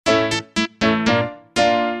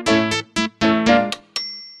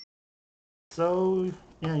So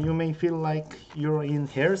yeah, you may feel like you're in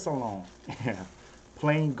hair salon. Yeah,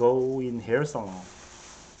 playing Go in hair salon.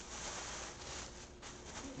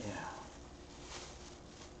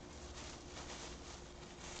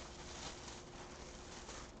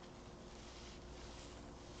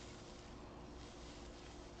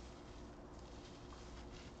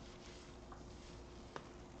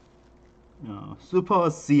 Yeah. Super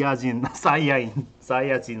Siyajin, 사이야인,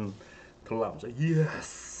 사이야진 들어가면서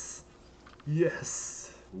yes,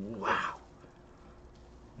 yes, wow.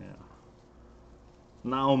 Yeah.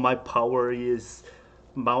 Now my power is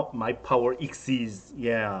my power exceeds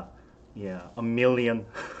yeah, a million.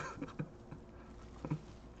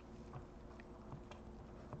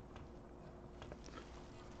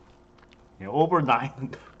 Yeah, over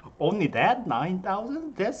nine. Only that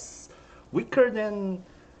 9,000. That's weaker than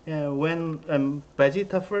when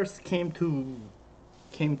Vegeta first came to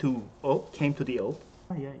the Earth.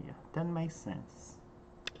 Yeah, that makes sense.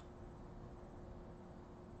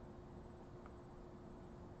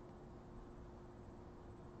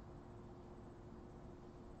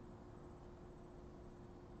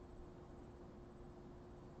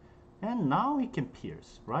 And now he can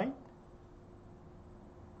pierce, right?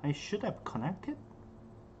 I should have connected.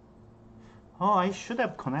 Oh, I should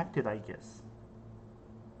have connected, I guess.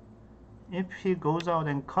 If he goes out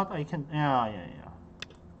and cut, I can. Yeah.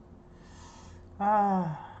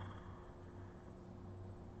 Ah.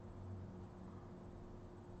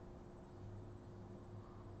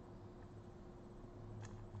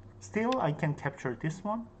 Still, I can capture this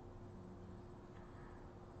one.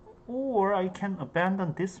 Or I can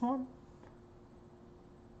abandon this one.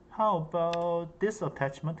 How about this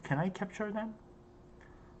attachment? Can I capture them?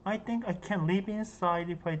 I think I can live inside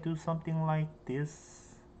if I do something like this.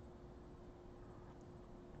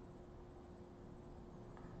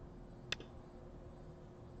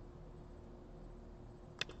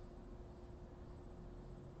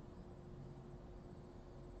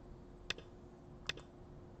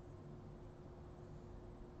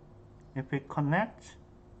 If we connect,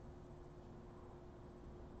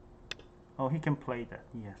 oh, he can play that,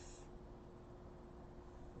 yes.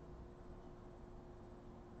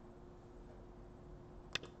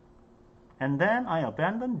 And then I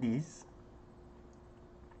abandon these.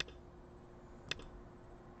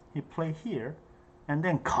 He play here, and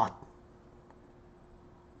then cut.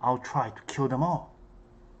 I'll try to kill them all.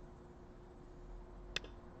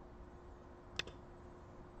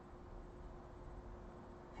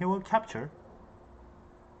 He will capture.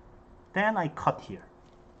 Then I cut here.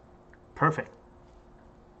 Perfect.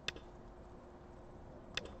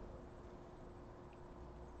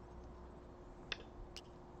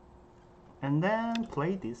 And then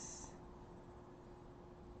play this.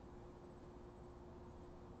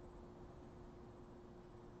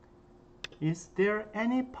 Is there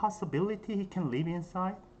any possibility he can live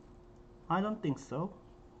inside? I don't think so.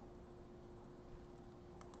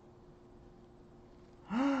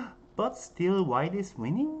 But still white is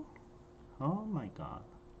winning? Oh my god.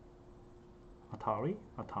 Atari?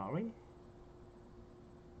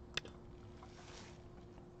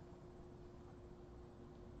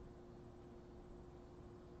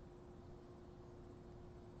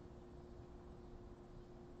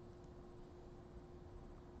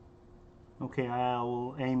 Okay, I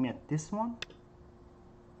will aim at this one.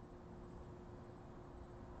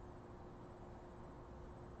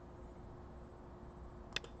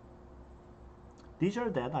 These are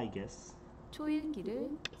dead, I guess.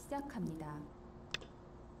 초읽기를 시작합니다.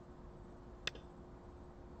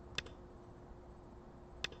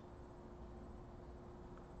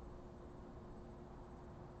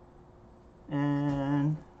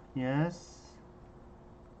 And yes.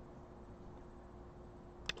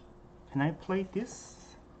 Can I play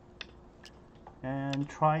this? And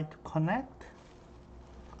try to connect?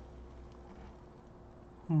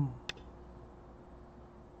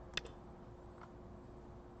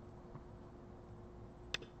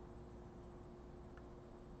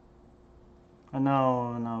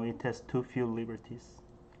 No, it has too few liberties.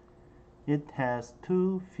 It has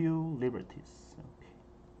too few liberties. Okay.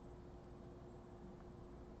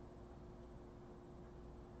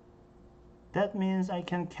 That means I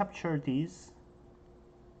can capture these.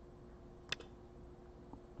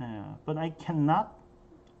 But I cannot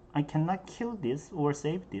kill this or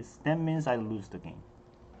save this. That means I lose the game.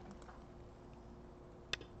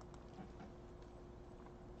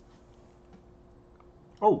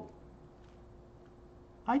 Oh,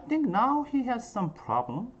 I think now he has some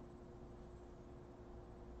problem.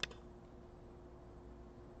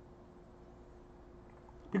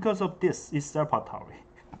 Because of this, it's Atari.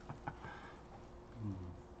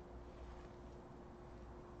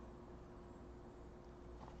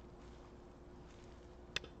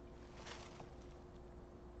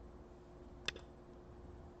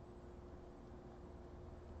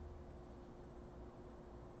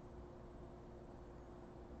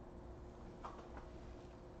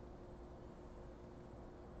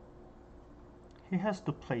 he has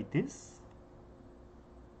to play this.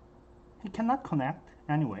 He cannot connect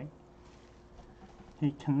anyway.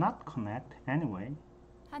 He cannot connect anyway.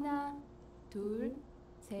 하나, 둘,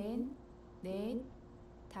 셋, 넷,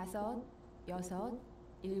 다섯, 여섯,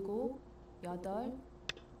 일곱, 여덟.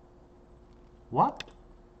 What?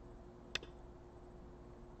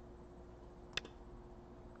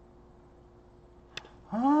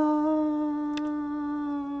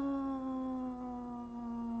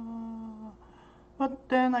 But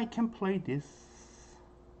then I can play this,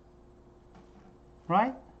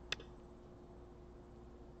 right?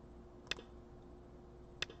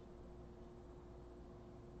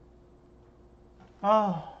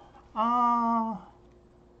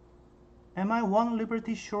 Am I one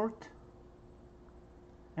liberty short?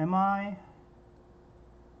 Am I?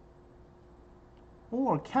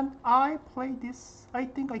 Or can I play this? I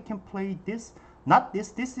think I can play this. Not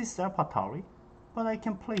this. This is Serpatari, but I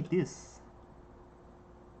can play this.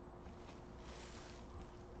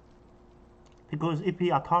 Because if he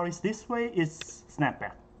Ataris this way, it's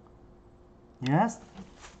snapback. Yes.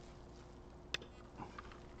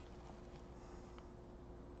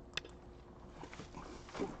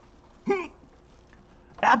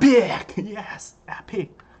 Epic! Yes,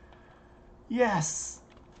 epic. Yes.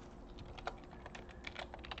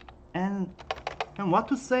 And what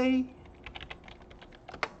to say?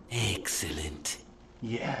 Excellent.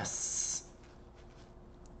 Yes.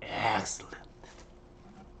 Excellent.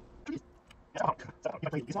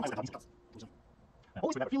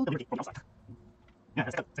 Always remember, feel the liberty from the outside. Yeah,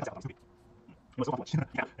 you so much.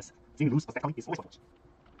 Yeah, yes. Seeing you lose a second is always so much.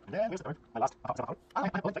 And then here's the third, my last power. I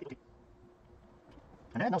went okay.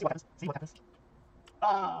 And then now see what happens. See what happens.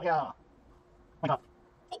 Yeah. Oh my god.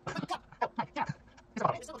 Oh my god. Yeah.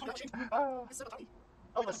 It's about.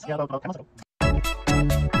 Oh, yes. Yeah, about 10 months ago.